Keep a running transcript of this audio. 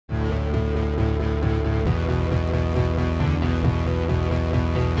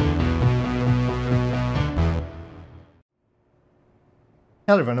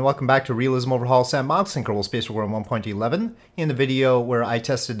Hello everyone and welcome back to Realism Overhaul Sandbox in Kerbal Space Program 1.11. In the video where I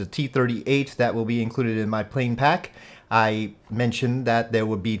tested the T-38 that will be included in my plane pack, I mentioned that there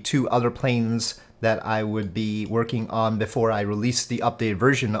would be two other planes that I would be working on before I release the updated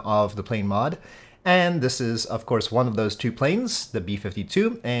version of the plane mod. And this is, of course, one of those two planes, the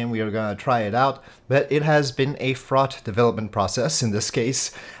B-52, and we are going to try it out. But it has been a fraught development process in this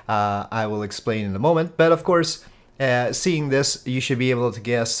case. I will explain in a moment. But of course, seeing this, you should be able to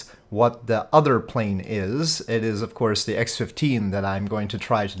guess what the other plane is. It is, of course, the X-15 that I'm going to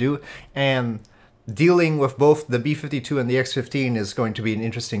try to do. And dealing with both the B-52 and the X-15 is going to be an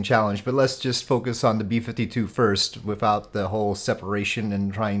interesting challenge, but let's just focus on the B-52 first without the whole separation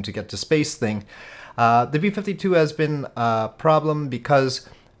and trying to get to space thing. The B-52 has been a problem because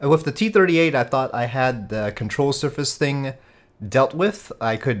with the T-38 I thought I had the control surface thing dealt with.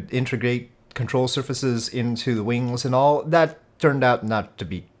 I could integrate control surfaces into the wings and all. That turned out not to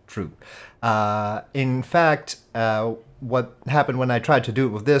be true. In fact, what happened when I tried to do it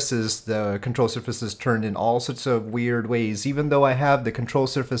with this is the control surfaces turned in all sorts of weird ways. Even though I have the control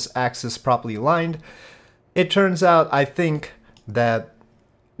surface axis properly aligned, it turns out, I think, that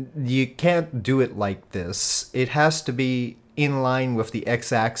you can't do it like this. It has to be in line with the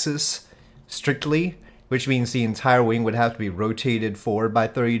x-axis strictly, which means the entire wing would have to be rotated forward by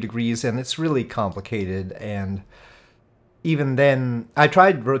 30 degrees, and it's really complicated. And even then, I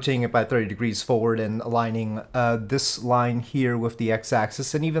tried rotating it by 30 degrees forward and aligning this line here with the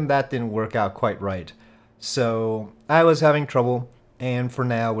x-axis, and even that didn't work out quite right. So I was having trouble, and for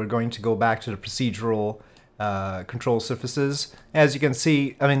now we're going to go back to the procedural control surfaces. As you can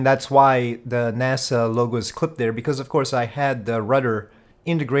see, I mean, that's why the NASA logo is clipped there, because of course I had the rudder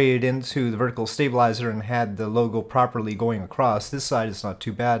integrated into the vertical stabilizer and had the logo properly going across. This side is not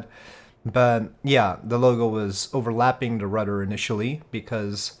too bad. But yeah, the logo was overlapping the rudder initially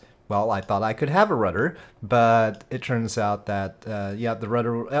because, well, I thought I could have a rudder, but it turns out that, yeah, the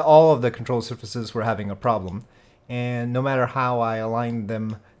rudder, all of the control surfaces were having a problem. And no matter how I aligned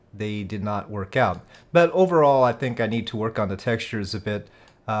them, they did not work out. But overall, I think I need to work on the textures a bit.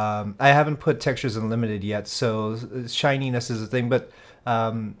 I haven't put textures in limited yet, so shininess is a thing, but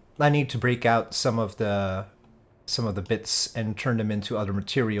I need to break out some of the bits and turn them into other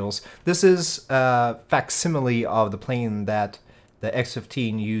materials. This is a facsimile of the plane that the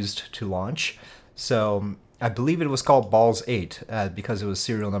X-15 used to launch. So I believe it was called Balls 8 because it was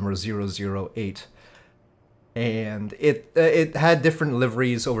serial number 008. And it had different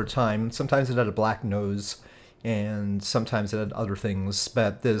liveries over time. Sometimes it had a black nose, and sometimes it had other things,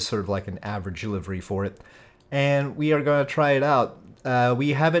 but this is sort of like an average livery for it. And we are going to try it out.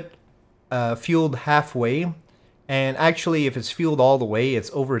 We have it fueled halfway, and actually if it's fueled all the way,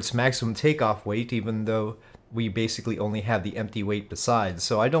 it's over its maximum takeoff weight, even though we basically only have the empty weight besides.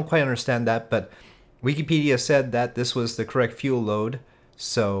 So I don't quite understand that, but Wikipedia said that this was the correct fuel load,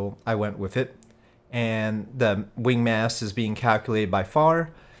 so I went with it. And the wing mass is being calculated by FAR,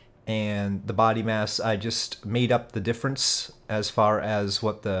 and the body mass, I just made up the difference as far as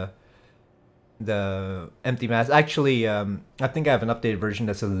what the empty mass. Actually, I think I have an updated version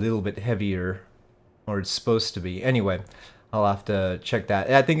that's a little bit heavier, or it's supposed to be. Anyway, I'll have to check that.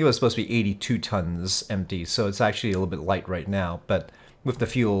 I think it was supposed to be 82 tons empty, so it's actually a little bit light right now, but with the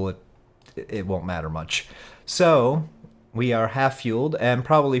fuel, it won't matter much. So we are half fueled, and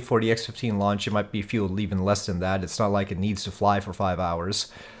probably for the X-15 launch, it might be fueled even less than that. It's not like it needs to fly for 5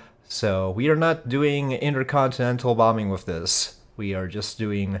 hours. So we are not doing intercontinental bombing with this. We are just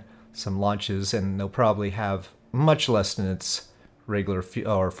doing some launches, and they'll probably have much less than its regular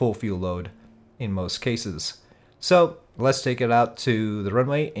or full fuel load in most cases. So let's take it out to the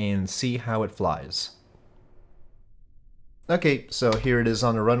runway and see how it flies. Okay, so here it is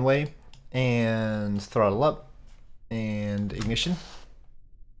on the runway, and throttle up, and ignition.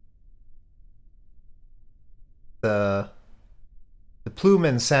 The plume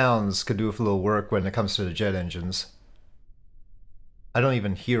and sounds could do with a little work when it comes to the jet engines. I don't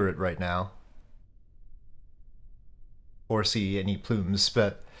even hear it right now, or see any plumes,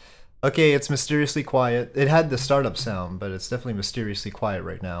 but okay, it's mysteriously quiet. It had the startup sound, but it's definitely mysteriously quiet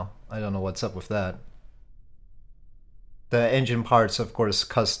right now. I don't know what's up with that. The engine parts, of course,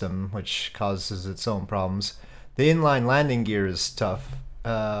 custom, which causes its own problems. The inline landing gear is tough.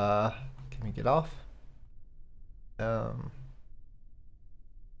 Can we get off? Oh,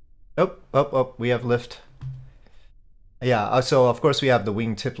 we have lift. Yeah, so of course we have the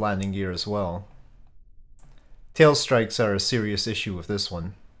wingtip landing gear as well. Tail strikes are a serious issue with this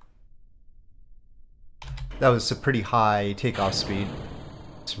one. That was a pretty high takeoff speed.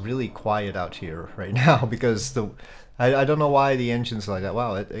 It's really quiet out here right now because I don't know why the engine's like that.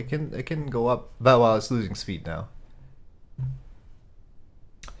 Wow, it can go up, but well, it's losing speed now.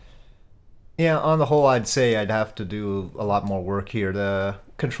 Yeah, on the whole, I'd say I'd have to do a lot more work here. The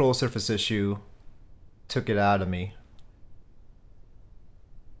control surface issue took it out of me.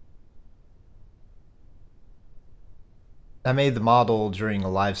 I made the model during a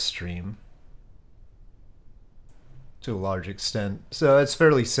live stream to a large extent, so it's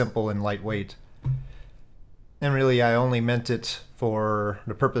fairly simple and lightweight. And really, I only meant it for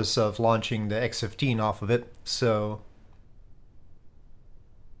the purpose of launching the X-15 off of it, so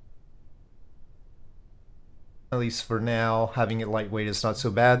at least for now, having it lightweight is not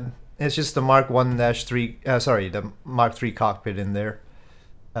so bad. It's just the Mark 1-3, sorry, the Mark 3 cockpit in there.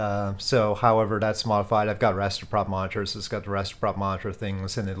 So, however, that's modified. I've got raster prop monitors. It's got the raster prop monitor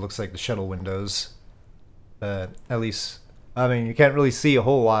things, and it looks like the shuttle windows. But at least, I mean, you can't really see a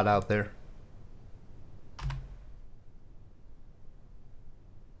whole lot out there.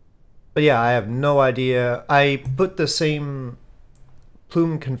 But yeah, I have no idea. I put the same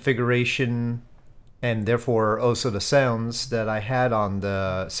plume configuration and therefore also the sounds that I had on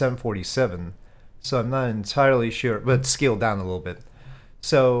the 747. So I'm not entirely sure, but scaled down a little bit.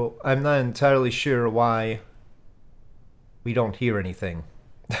 So I'm not entirely sure why we don't hear anything.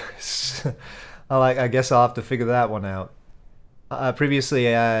 I guess I'll have to figure that one out. Previously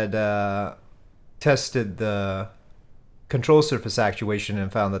I had tested the control surface actuation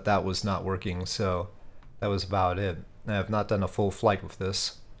and found that that was not working, so that was about it. I have not done a full flight with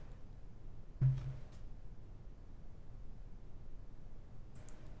this.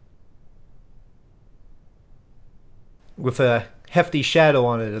 With a hefty shadow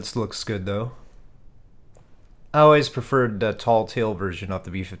on it, it looks good though. I always preferred the tall tail version of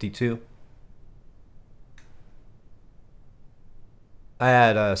the B-52. I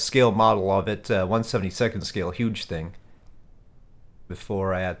had a scale model of it, 1/72nd scale, huge thing,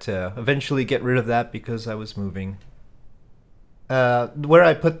 before I had to eventually get rid of that because I was moving. Where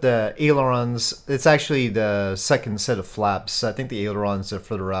I put the ailerons, it's actually the second set of flaps. I think the ailerons are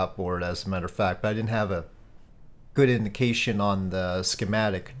further outboard, as a matter of fact, but I didn't have a good indication on the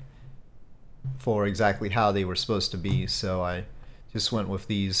schematic for exactly how they were supposed to be, so I just went with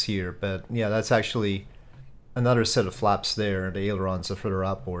these here. But yeah, that's actually another set of flaps there. The ailerons are further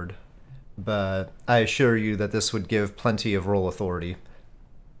outboard, but I assure you that this would give plenty of roll authority.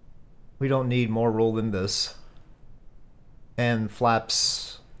 We don't need more roll than this. And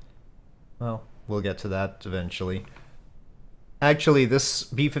flaps, well, we'll get to that eventually. Actually, this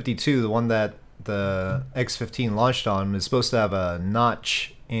B-52, the one that the X-15 launched on, is supposed to have a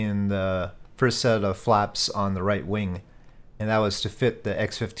notch in the first set of flaps on the right wing, and that was to fit the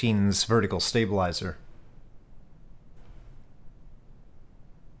X-15's vertical stabilizer.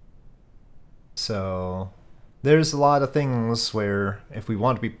 So there's a lot of things where if we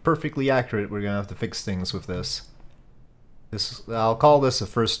want to be perfectly accurate, we're gonna have to fix things with this. I'll call this a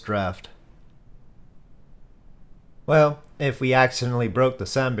first draft. Well, if we accidentally broke the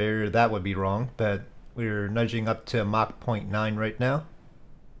sound barrier, that would be wrong, but we're nudging up to Mach 0.9 right now.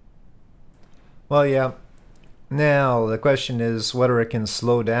 Well, yeah. Now, the question is whether it can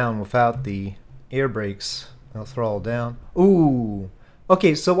slow down without the air brakes. I'll throttle down. Ooh!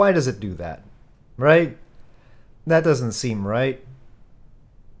 Okay, so why does it do that? Right? That doesn't seem right.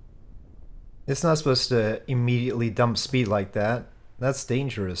 It's not supposed to immediately dump speed like that. That's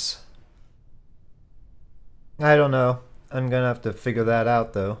dangerous. I don't know. I'm gonna have to figure that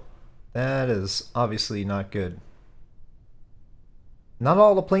out though. That is obviously not good. Not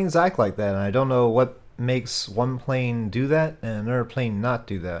all the planes act like that, and I don't know what makes one plane do that and another plane not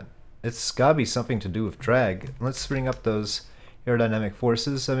do that. It's gotta be something to do with drag. Let's bring up those aerodynamic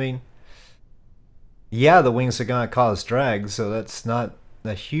forces. I mean, yeah, the wings are gonna cause drag, so that's not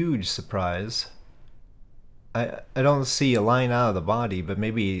a huge surprise. I don't see a line out of the body, but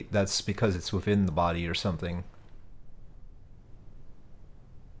maybe that's because it's within the body or something.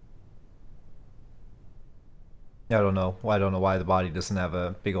 I don't know. I don't know why the body doesn't have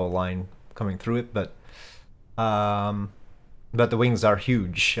a big old line coming through it, but the wings are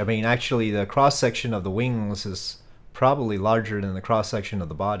huge. I mean, actually, the cross section of the wings is probably larger than the cross section of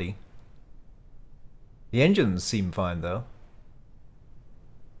the body. The engines seem fine though.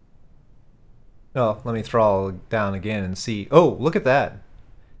 Oh, let me throttle down again and see. Oh, look at that.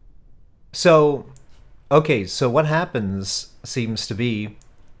 So, okay, so what happens seems to be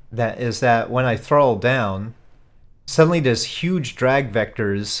that when I throttle down, suddenly there's huge drag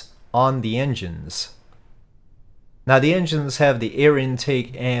vectors on the engines. Now the engines have the air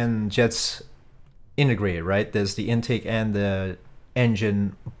intake and jets integrated, right? There's the intake and the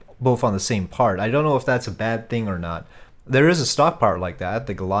engine both on the same part. I don't know if that's a bad thing or not. There is a stock part like that.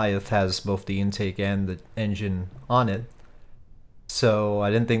 The Goliath has both the intake and the engine on it. So I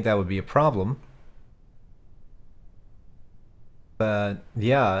didn't think that would be a problem. But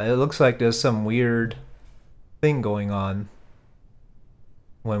yeah, it looks like there's some weird thing going on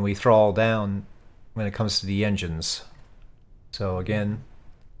when we throttle down when it comes to the engines. So again,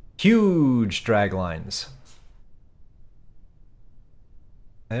 huge drag lines.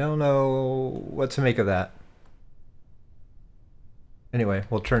 I don't know what to make of that. Anyway,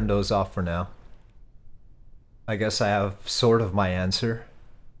 we'll turn those off for now. I guess I have sort of my answer.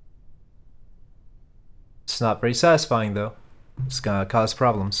 It's not very satisfying though. It's gonna cause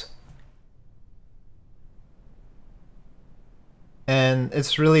problems. And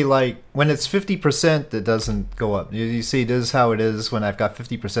it's really like, when it's 50%, it doesn't go up. You see, this is how it is when I've got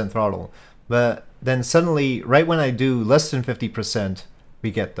 50% throttle. But then suddenly, right when I do less than 50%,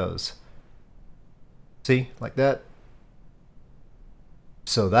 we get those. See, like that.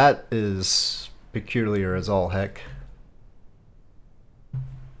 So that is peculiar as all heck.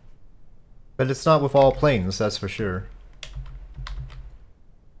 But it's not with all planes, that's for sure.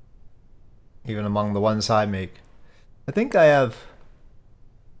 Even among the ones I make.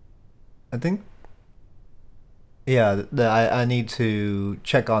 Yeah, I need to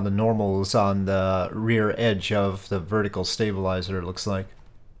check on the normals on the rear edge of the vertical stabilizer, it looks like.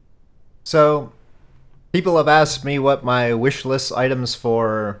 So, people have asked me what my wish list items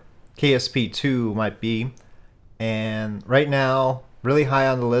for KSP 2 might be, and right now, really high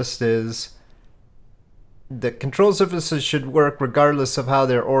on the list is the control surfaces should work regardless of how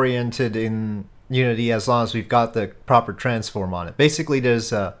they're oriented in Unity, as long as we've got the proper transform on it. Basically,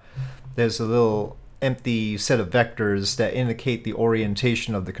 there's a little empty set of vectors that indicate the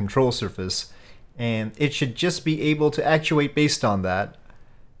orientation of the control surface, and it should just be able to actuate based on that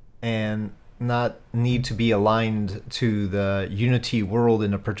and not need to be aligned to the Unity world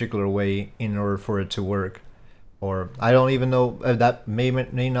in a particular way in order for it to work. Or I don't even know, that may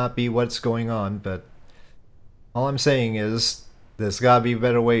not be what's going on, but all I'm saying is there's gotta be a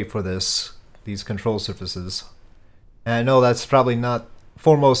better way for these control surfaces. And I know that's probably not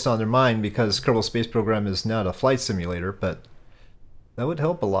foremost on their mind because Kerbal Space Program is not a flight simulator, but that would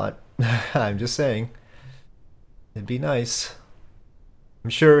help a lot. I'm just saying. It'd be nice. I'm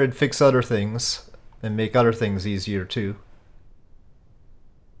sure it'd fix other things and make other things easier too.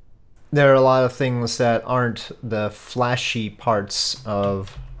 There are a lot of things that aren't the flashy parts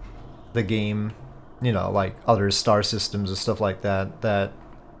of the game, you know, like other star systems and stuff like that, that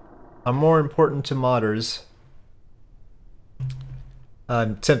are more important to modders.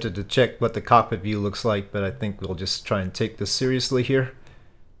 I'm tempted to check what the cockpit view looks like, but I think we'll just try and take this seriously here.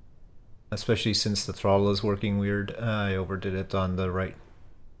 Especially since the throttle is working weird. I overdid it on the right.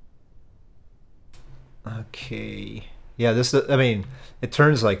 Okay. Yeah, I mean, it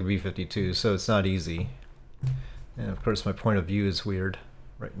turns like a B-52, so it's not easy. And of course my point of view is weird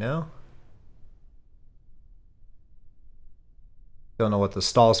right now. Don't know what the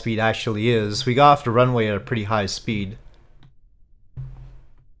stall speed actually is. We got off the runway at a pretty high speed.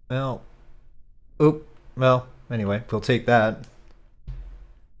 Well, anyway, we'll take that.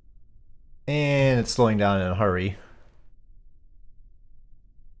 And it's slowing down in a hurry.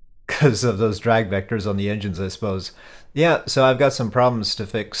 Because of those drag vectors on the engines, I suppose. Yeah, so I've got some problems to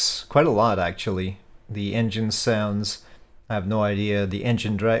fix. Quite a lot, actually. The engine sounds, I have no idea. The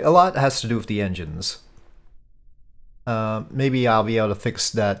engine drag, a lot has to do with the engines. Maybe I'll be able to fix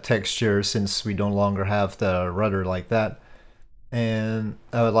that texture since we no longer have the rudder like that. And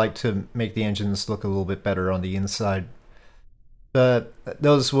I would like to make the engines look a little bit better on the inside. But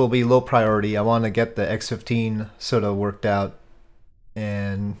those will be low priority. I want to get the X15 sort of worked out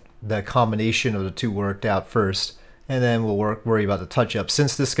and the combination of the two worked out first, and then we'll worry about the touch-up.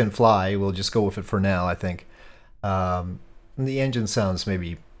 Since this can fly, we'll just go with it for now, I think. The engine sounds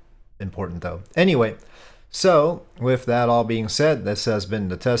maybe important though. Anyway, so with that all being said, this has been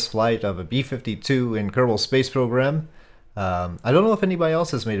the test flight of a B-52 in Kerbal Space Program. I don't know if anybody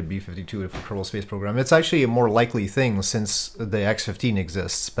else has made a B-52 for Kerbal Space Program. It's actually a more likely thing since the X-15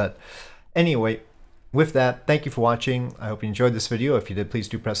 exists. But anyway, with that, thank you for watching. I hope you enjoyed this video. If you did, please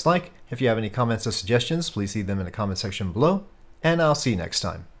do press like. If you have any comments or suggestions, please leave them in the comment section below. And I'll see you next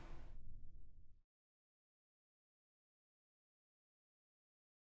time.